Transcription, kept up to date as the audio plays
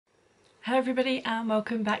Hello everybody and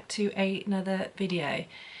welcome back to another video.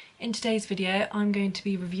 In today's video I'm going to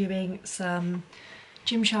be reviewing some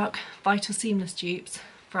Gymshark Vital Seamless dupes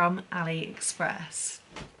from AliExpress.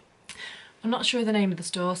 I'm not sure of the name of the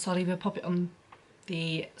store, so I'll either pop it on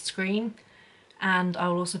the screen and I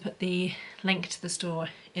will also put the link to the store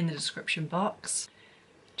in the description box.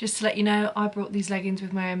 Just to let you know, I bought these leggings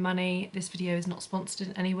with my own money. This video is not sponsored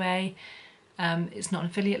in any way. It's not an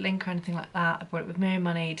affiliate link or anything like that. I bought it with my own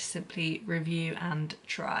money to simply review and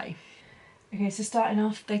try. Okay, so starting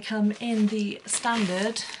off, they come in the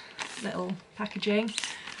standard little packaging.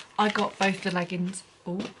 I got both the leggings.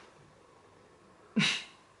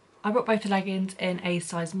 I bought both the leggings in a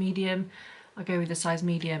size medium. I go with a size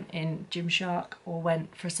medium in Gymshark or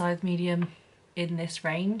went for a size medium in this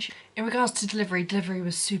range. In regards to delivery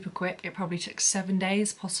was super quick. It probably took 7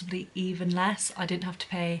 days, possibly even less. I didn't have to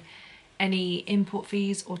pay any import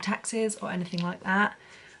fees or taxes or anything like that.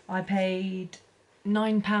 I paid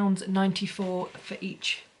 £9.94 for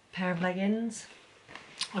each pair of leggings.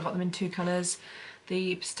 I got them in two colours,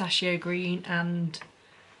 the pistachio green and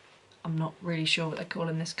I'm not really sure what they're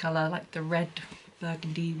calling this colour, like the red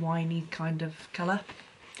burgundy winey kind of colour.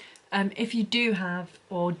 If you do have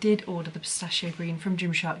or did order the pistachio green from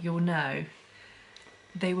Gymshark, you'll know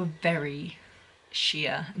they were very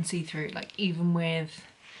sheer and see-through. Like even with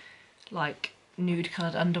like nude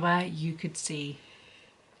coloured underwear you could see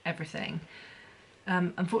everything.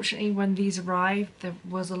 Unfortunately when these arrived there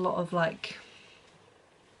was a lot of like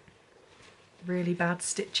really bad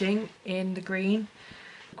stitching in the green.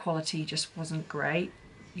 Quality just wasn't great.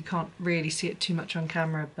 You can't really see it too much on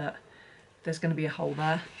camera but there's going to be a hole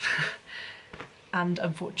there. And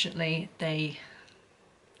unfortunately they,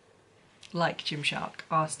 like Gymshark,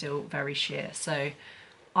 are still very sheer, so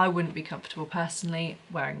I wouldn't be comfortable personally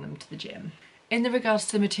wearing them to the gym. In the regards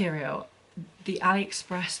to the material, the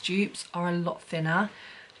AliExpress dupes are a lot thinner.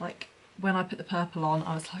 Like when I put the purple on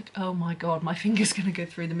I was like, oh my god, my finger's going to go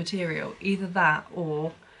through the material. Either that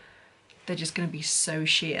or they're just going to be so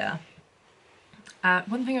sheer.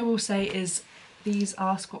 One thing I will say is these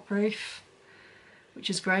are squat proof, which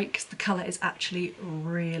is great because the colour is actually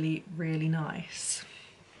really nice.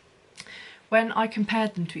 When I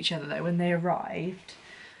compared them to each other though, when they arrived,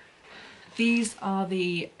 these are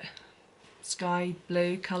the sky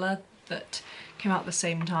blue colour that came out at the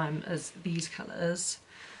same time as these colours.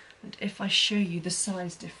 And if I show you the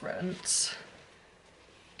size difference,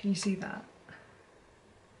 can you see that?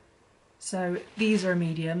 So these are a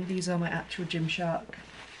medium, these are my actual Gymshark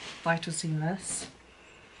Vital Seamless,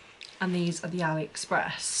 and these are the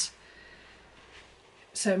AliExpress.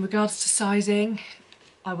 So in regards to sizing,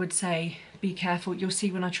 I would say be careful. You'll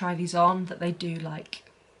see when I try these on that they do like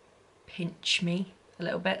pinch me a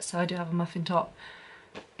little bit, so I do have a muffin top.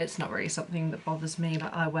 It's not really something that bothers me,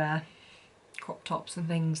 like I wear crop tops and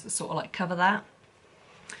things that sort of like cover that.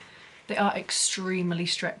 They are extremely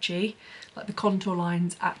stretchy, like the contour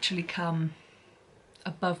lines actually come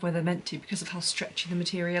above where they're meant to because of how stretchy the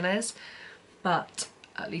material is, but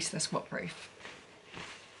at least they're squat proof.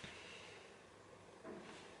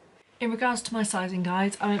 In regards to my sizing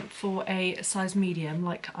guides, I went for a size medium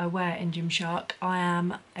like I wear in Gymshark. I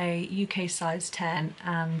am a UK size 10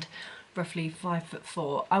 and roughly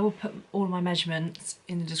 5'4". I will put all my measurements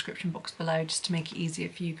in the description box below just to make it easier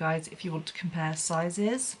for you guys if you want to compare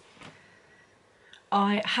sizes.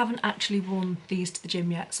 I haven't actually worn these to the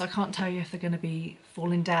gym yet, so I can't tell you if they're going to be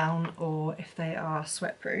falling down or if they are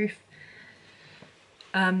sweat proof.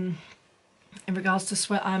 In regards to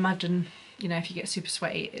sweat, I imagine, you know, if you get super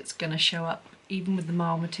sweaty it's going to show up even with the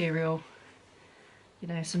mild material. You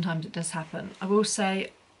know, sometimes it does happen. I will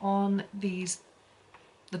say on these,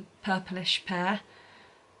 the purplish pair,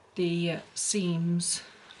 the seams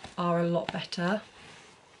are a lot better.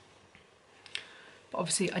 But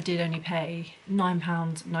obviously I did only pay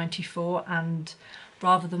 £9.94, and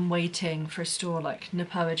rather than waiting for a store like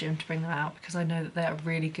Napoa Gym to bring them out, because I know that they are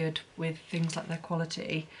really good with things like their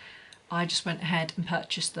quality, I just went ahead and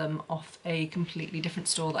purchased them off a completely different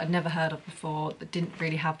store that I'd never heard of before, that didn't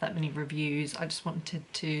really have that many reviews. I just wanted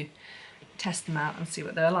to test them out and see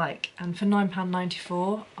what they were like. And for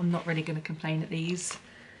 £9.94, I'm not really going to complain at these.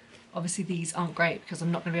 Obviously these aren't great because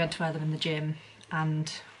I'm not going to be able to wear them in the gym,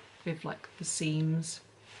 and with like the seams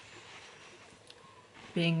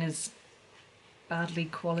being as badly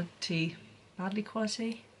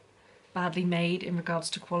made in regards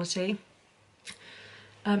to quality.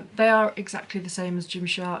 They are exactly the same as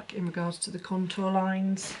Gymshark in regards to the contour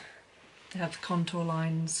lines. They have the contour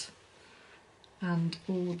lines and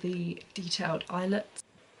all the detailed eyelets.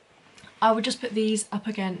 I would just put these up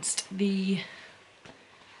against the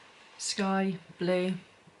sky blue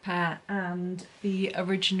pair and the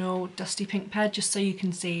original dusty pink pair, just so you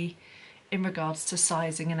can see in regards to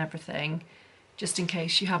sizing and everything, just in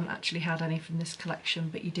case you haven't actually had any from this collection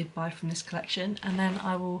but you did buy from this collection, and then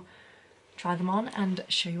I will try them on and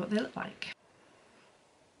show you what they look like.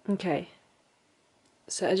 Okay,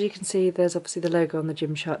 so as you can see there's obviously the logo on the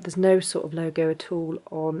Gymshark. There's no sort of logo at all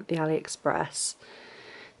on the AliExpress.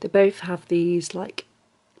 They both have these like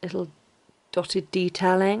little dotted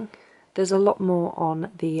detailing. There's a lot more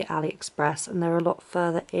on the AliExpress and they're a lot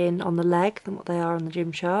further in on the leg than what they are on the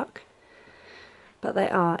Gymshark, but they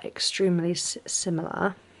are extremely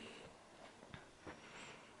similar.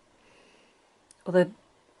 Although,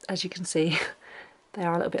 as you can see, they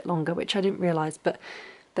are a little bit longer, which I didn't realise, but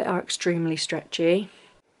they are extremely stretchy.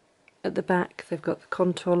 At the back they've got the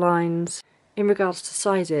contour lines. In regards to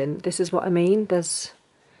sizing, this is what I mean. There's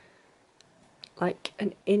like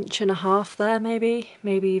an inch and a half there, maybe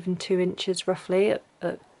even 2 inches roughly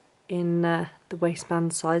in the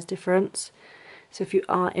waistband size difference. So if you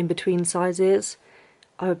are in between sizes,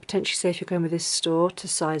 I would potentially say if you're going with this store to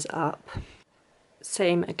size up.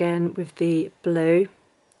 Same again with the blue.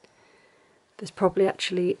 There's probably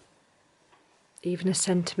actually even a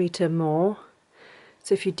centimetre more.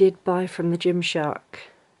 So if you did buy from the Gymshark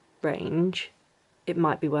range, it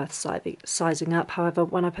might be worth sizing up. However,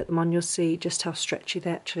 when I put them on, you'll see just how stretchy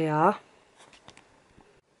they actually are.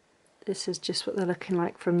 This is just what they're looking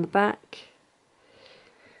like from the back.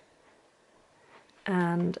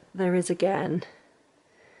 And there is again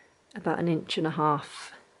about an inch and a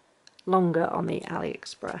half longer on the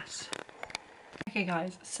AliExpress. Okay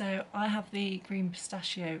guys, so I have the green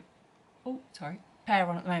pistachio pair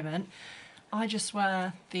on at the moment. I just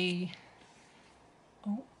wear the,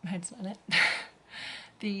 oh my head's not in it,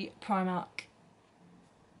 the Primark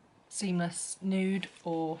seamless nude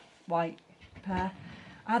or white pair.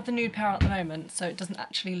 I have the nude pair at the moment, so it doesn't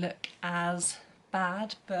actually look as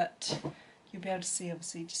bad, but you'll be able to see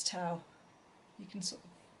obviously just how you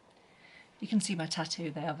can see my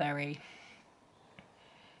tattoo. They are very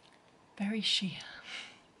sheer.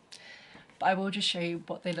 But I will just show you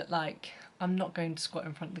what they look like. I'm not going to squat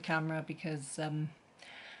in front of the camera because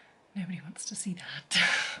nobody wants to see that.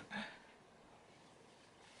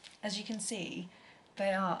 As you can see,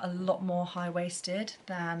 they are a lot more high-waisted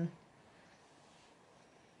than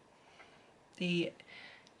the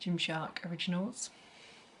Gymshark originals.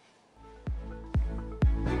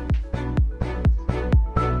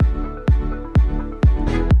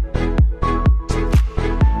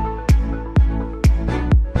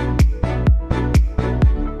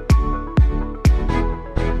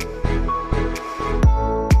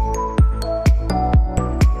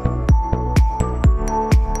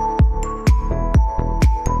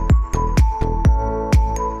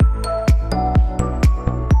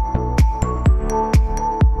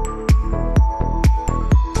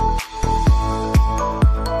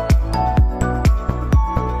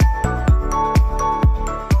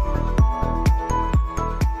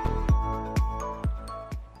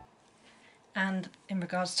 And in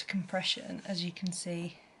regards to compression, as you can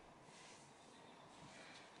see,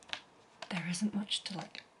 there isn't much to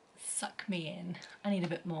like suck me in. I need a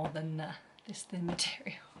bit more than this thin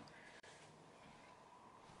material.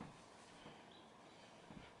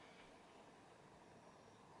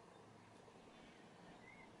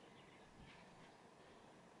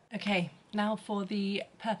 Okay, now for the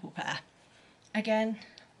purple pair. Again,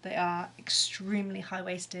 they are extremely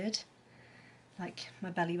high-waisted, like my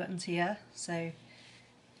belly button's here, so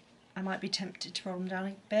I might be tempted to roll them down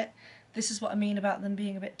a bit. This is what I mean about them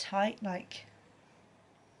being a bit tight, like,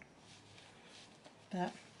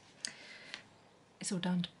 but it's all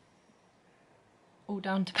down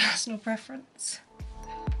to personal preference.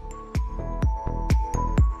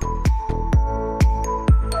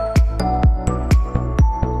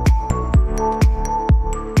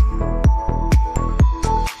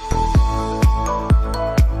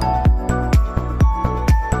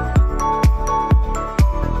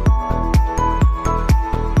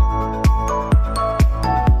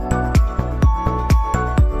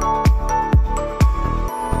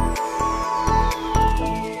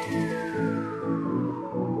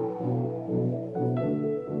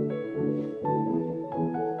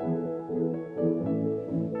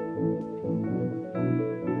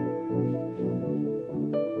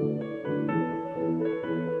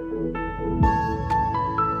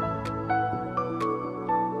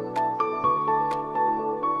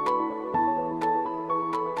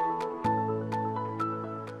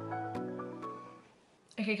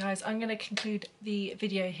 Okay guys, I'm going to conclude the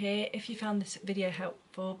video here. If you found this video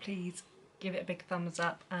helpful, please give it a big thumbs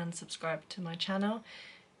up and subscribe to my channel.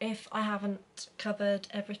 If I haven't covered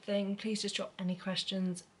everything, please just drop any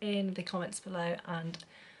questions in the comments below and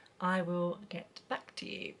I will get back to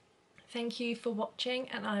you. Thank you for watching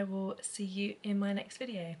and I will see you in my next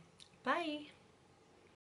video. Bye!